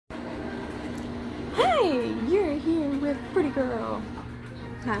Hey, you're here with Pretty Girl.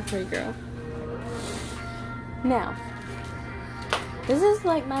 Hi, Pretty Girl. Now, this is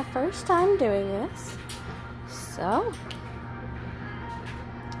like my first time doing this. So,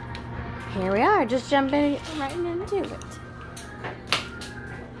 here we are, just jumping right into it.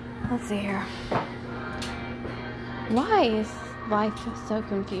 Let's see here. Why is life so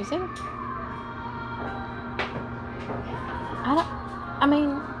confusing?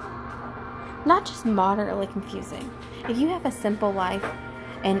 Not just moderately confusing. If you have a simple life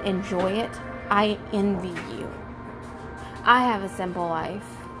and enjoy it, I envy you. I have a simple life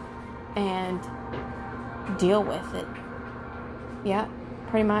and deal with it. Yeah,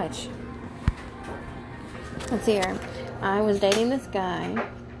 pretty much. Let's see here. I was dating this guy,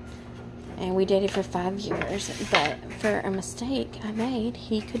 and we dated for 5 years, but for a mistake I made,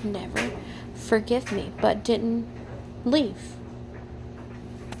 he could never forgive me, but didn't leave.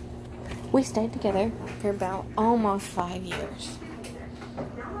 We stayed together for about almost 5 years.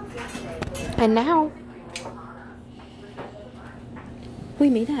 And now, we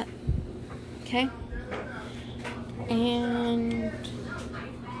meet up. Okay? And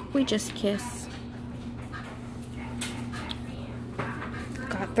we just kiss.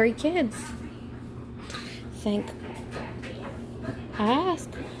 Got 3 kids. Think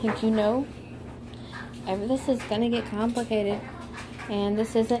this is gonna get complicated. And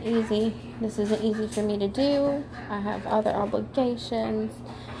this isn't easy. This isn't easy for me to do. I have other obligations.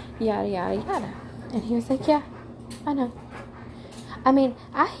 Yada, yada, yada. And he was like, yeah, I know.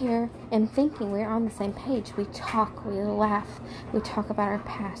 I hear and thinking we're on the same page. We talk, we laugh, we talk about our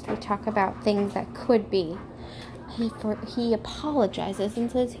past, we talk about things that could be. He apologizes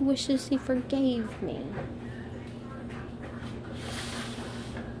and says he wishes he forgave me.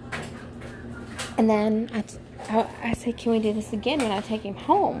 And then I say, can we do this again when I take him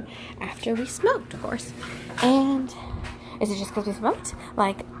home? After we smoked, of course. And is it just because we smoked?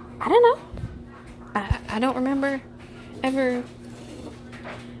 I don't know. I don't remember ever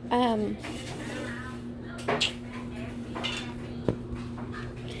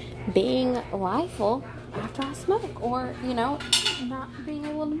being lifeful after I smoke, or, not being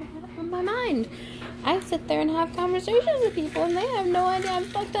able to make it up in my mind. I sit there and have conversations with people, and they have no idea I'm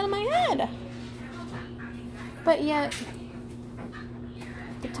fucked out of my head. But yet,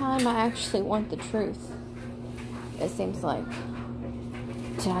 the time I actually want the truth, it seems like,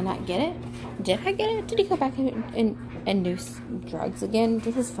 did I not get it? Did I get it? Did he go back and do drugs again?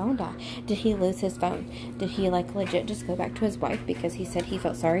 Did his phone die? Did he lose his phone? Did he legit just go back to his wife because he said he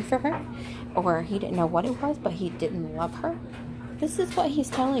felt sorry for her? Or he didn't know what it was, but he didn't love her? This is what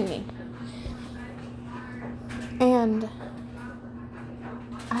he's telling me. And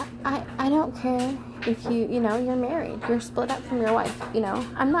I don't care if you're married, you're split up from your wife,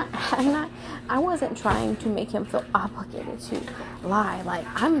 I wasn't trying to make him feel obligated to lie,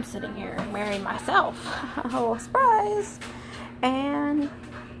 I'm sitting here married myself, oh, surprise, and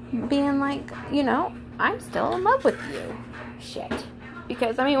being I'm still in love with you, shit,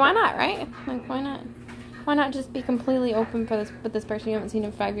 because, why not, right, why not just be completely open with this person you haven't seen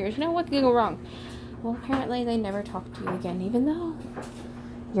in 5 years, what could go wrong? Well, apparently they never talk to you again, even though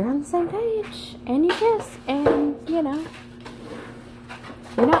you're on the same page, and you kiss, and, you're not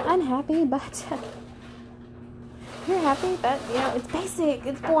unhappy, but you're happy, but, it's basic,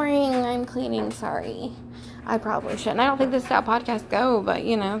 it's boring, I'm cleaning, sorry. I probably shouldn't. I don't think this is how podcasts go, but,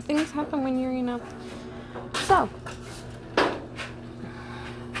 things happen when you're, So,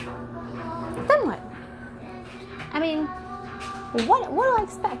 then what? What do I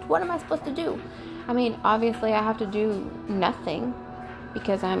expect? What am I supposed to do? Obviously I have to do nothing,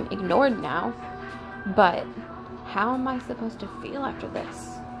 because I'm ignored now, but how am I supposed to feel after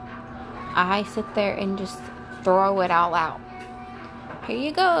this? I sit there and just throw it all out. Here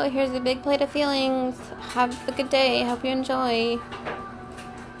you go, here's a big plate of feelings, have a good day, hope you enjoy.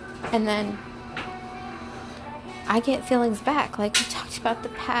 And then I get feelings back, we talked about the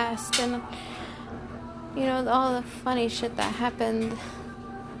past and, all the funny shit that happened.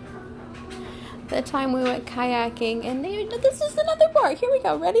 The time we went kayaking, and this is another part. Here we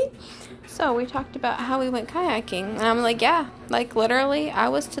go. Ready? So we talked about how we went kayaking, and I'm yeah, literally, I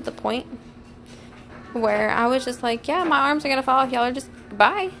was to the point where I was just yeah, my arms are gonna fall off. Y'all are just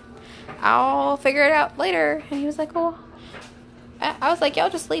bye. I'll figure it out later. And he was well, I was y'all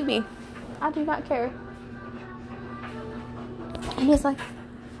just leave me. I do not care. And he's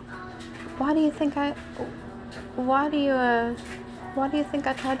why do you think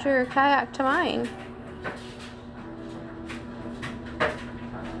I tied your kayak to mine?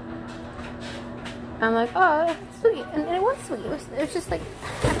 I'm oh, sweet, and it was sweet. It was just like,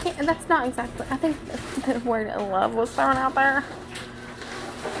 I can't, and that's not exactly, I think the word love was thrown out there.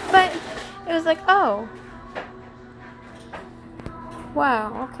 But it was like, oh,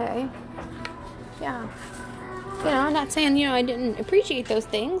 wow, okay, yeah. You know, I'm not saying, I didn't appreciate those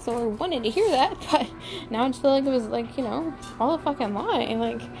things or wanted to hear that, but now I just feel like it was like, all a fucking lie.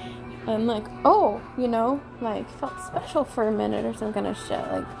 Like, I'm like, oh, like, felt special for a minute or some kind of shit.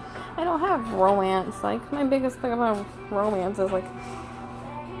 Like, I don't have romance. Like, my biggest thing about romance is like,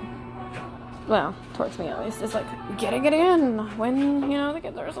 well, towards me at least, is like, get it in when, the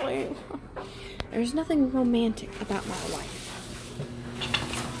kids are asleep. There's nothing romantic about my life.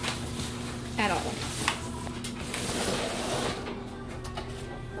 At all.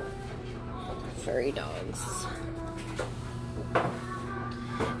 Furry dogs.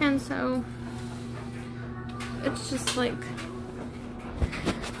 And so, it's just like,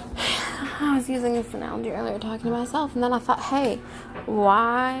 I was using this analogy earlier talking to myself, and then I thought, hey,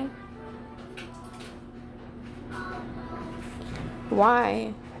 why would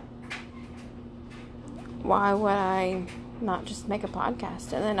I not just make a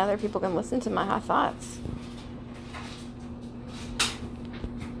podcast and then other people can listen to my thoughts?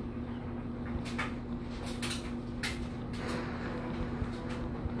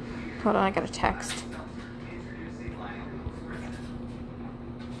 Hold on, I got a text.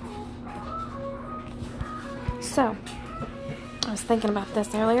 So, I was thinking about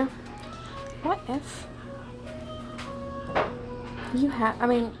this earlier. What if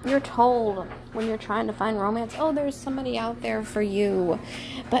you're told when you're trying to find romance, oh, there's somebody out there for you.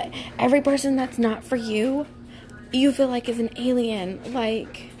 But every person that's not for you, you feel like is an alien.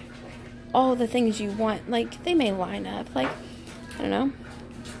 Like, all the things you want, like, they may line up. Like, I don't know.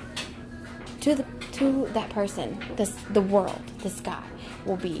 To that person, the world, the sky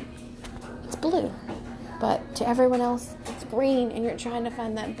will be, it's blue. But to everyone else, it's green, and you're trying to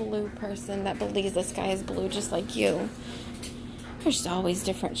find that blue person that believes the sky is blue just like you. There's always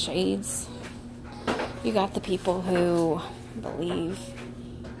different shades. You got the people who believe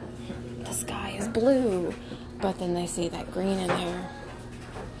the sky is blue, but then they see that green in there.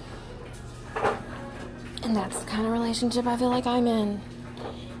 And that's the kind of relationship I feel like I'm in.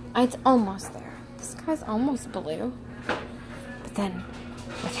 It's almost there. The sky's almost blue. But then,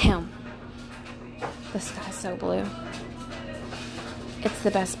 with him, the sky's so blue. It's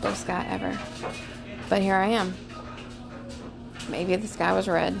the best blue sky ever. But here I am. Maybe the sky was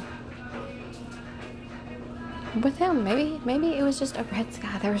red. With him, maybe it was just a red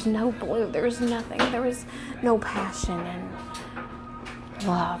sky. There was no blue. There was nothing. There was no passion and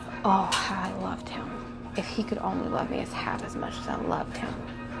love. Oh, how I loved him. If he could only love me as half as much as I loved him,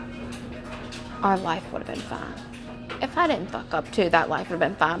 our life would have been fine. If I didn't fuck up too, that life would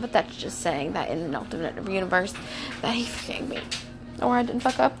have been fine. But that's just saying that in an alternate universe that he forgave me. Or I didn't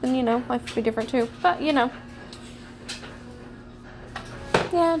fuck up, then, life would be different too. But, yeah,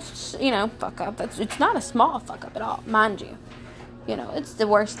 it's just, fuck up. It's not a small fuck up at all, mind you. It's the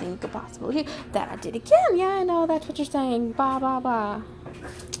worst thing you could possibly do. That I did again. Yeah, I know, that's what you're saying. Blah, blah, blah.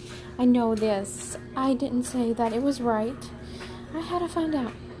 I know this. I didn't say that it was right. I had to find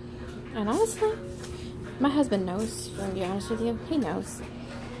out. And honestly, my husband knows, to be honest with you. He knows.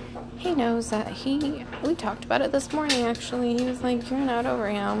 He knows that we talked about it this morning, actually. He was like, you're not over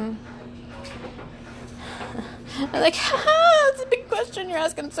him. I'm like, haha, that's a big question you're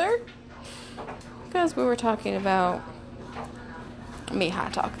asking, sir. Because we were talking about,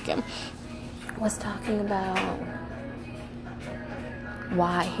 hot talk again, was talking about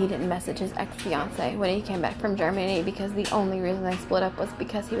why he didn't message his ex-fiance when he came back from Germany, because the only reason they split up was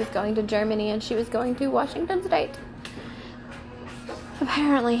because he was going to Germany and she was going to Washington State.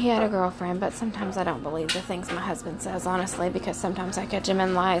 Apparently he had a girlfriend, but sometimes I don't believe the things my husband says, honestly, because sometimes I catch him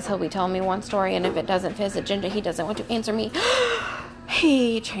in lies. He'll be telling me one story, and if it doesn't fit his agenda, he doesn't want to answer me.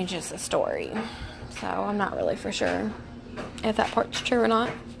 He changes the story. So I'm not really for sure if that part's true or not.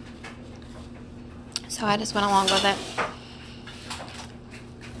 So I just went along with it.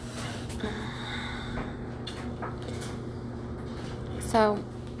 So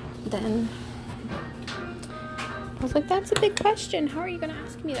then I was like, that's a big question. How are you going to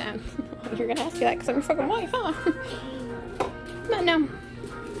ask me that? You're going to ask me that because I'm your fucking wife, huh? But no.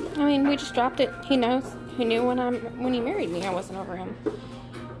 We just dropped it. He knows. He knew when he married me, I wasn't over him.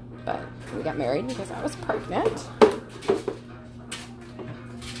 But we got married because I was pregnant.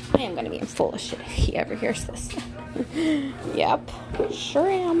 I am going to be full of shit if he ever hears this. Yep. Sure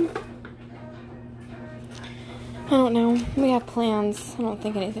am. I don't know. We have plans. I don't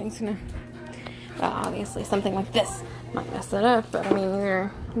think anything's going to... Well, obviously, something like this might mess it up, but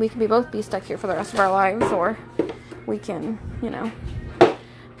we could both be stuck here for the rest of our lives, or we can,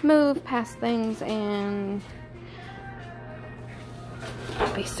 move past things and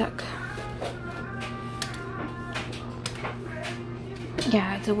be stuck.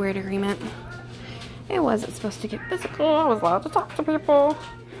 Yeah, it's a weird agreement. It wasn't supposed to get physical. I was allowed to talk to people.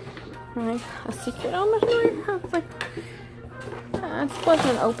 Like, a secret almost. I was like, it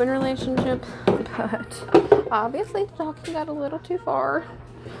wasn't an open relationship, but obviously the talking got a little too far.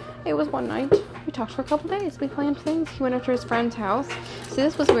 It was one night. We talked for a couple days. We planned things. He went up to his friend's house. See,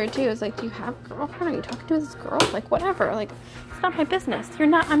 this was weird too. It was like, do you have a girlfriend? Are you talking to this girl? Like, whatever. Like, it's not my business.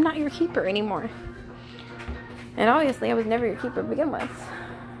 I'm not your keeper anymore. And obviously, I was never your keeper to begin with.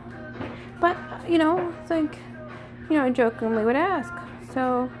 But, it's like, I jokingly would ask,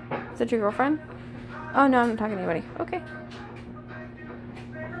 so, is that your girlfriend? Oh, no, I'm not talking to anybody. Okay.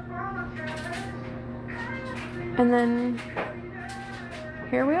 And then,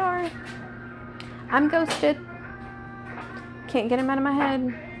 here we are. I'm ghosted. Can't get him out of my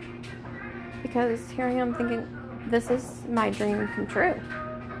head. Because here I am thinking, this is my dream come true.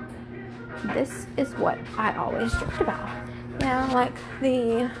 This is what I always dreamed about. Like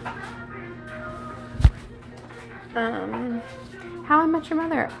the How I Met Your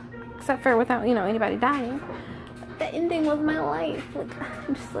Mother, except for without, anybody dying. The ending was my life. Like,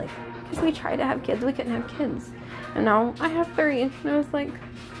 I'm just like, because we tried to have kids, we couldn't have kids. And now I have 3. And it was like,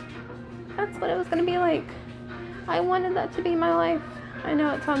 that's what it was going to be like. I wanted that to be my life. I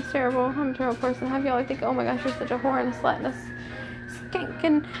know it sounds terrible. I'm a terrible person. Have y'all think, oh my gosh, you're such a whore and a slut and a skank.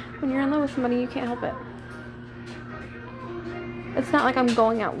 And when you're in love with somebody, you can't help it. It's not like I'm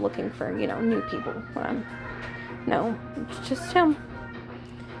going out looking for, new people. No, it's just him.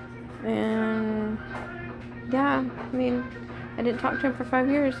 And yeah, I didn't talk to him for 5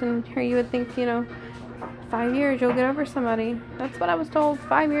 years, and here you would think, 5 years you'll get over somebody. That's what I was told.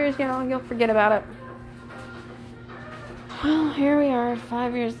 5 years, you'll forget about it. Well, here we are,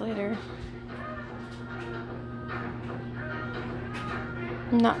 5 years later.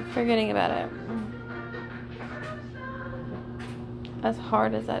 I'm not forgetting about it. As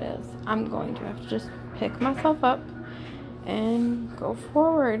hard as that is, I'm going to have to just pick myself up and go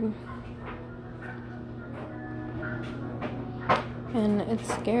forward. And it's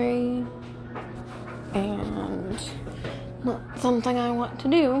scary and not something I want to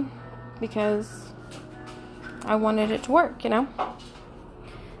do because I wanted it to work,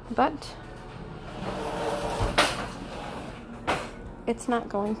 but it's not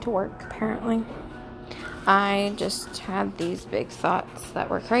going to work, apparently. I just had these big thoughts that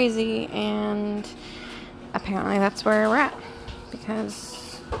were crazy, and apparently that's where we're at.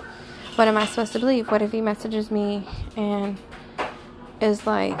 Because what am I supposed to believe? What if he messages me and is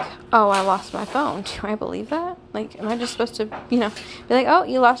like, oh, I lost my phone? Do I believe that? Like, am I just supposed to, be like, oh,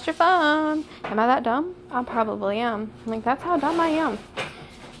 you lost your phone? Am I that dumb? I probably am. Like, that's how dumb I am.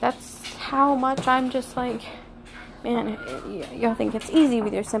 That's how much I'm just like, man, y'all think it's easy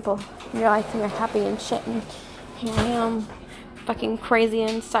with your life and you're happy and shit, and here I am, fucking crazy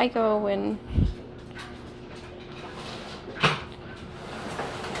and psycho and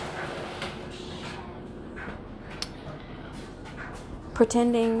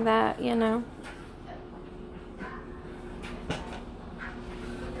pretending that,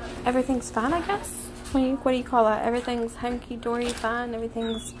 everything's fine, I guess. What do you call that? Everything's hunky-dory fine,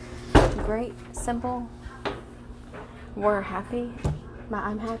 everything's great, simple. We're happy.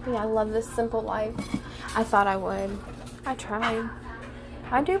 I'm happy. I love this simple life. I thought I would. I tried.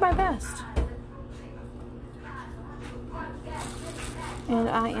 I do my best. And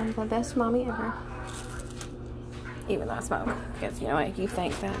I am the best mommy ever. Even though I smoke. Because, you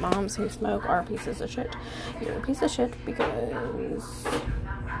think that moms who smoke are pieces of shit. You're a piece of shit because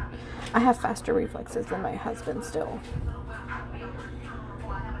I have faster reflexes than my husband still.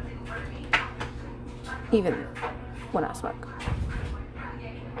 Even when I smoke.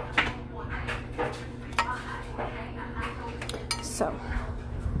 So,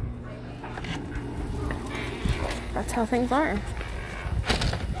 that's how things are.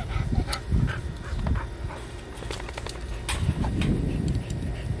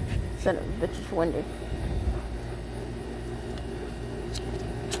 Son of a bitch is windy.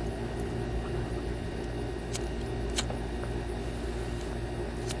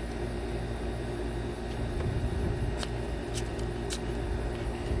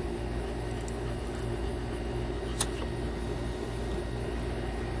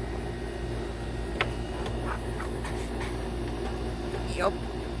 Yup.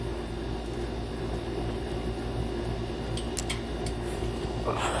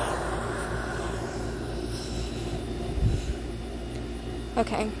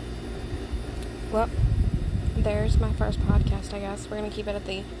 Okay. Well, there's my first podcast, I guess. We're going to keep it at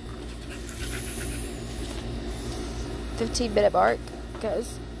the 15-minute mark,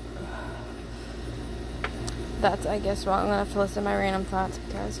 because that's, I guess, wrong. I'm going to have to listen to my random thoughts,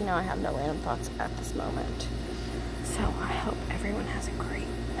 because, I have no random thoughts at this moment. So I hope everyone has a great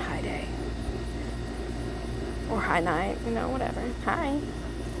high day. Or high night, whatever. Hi.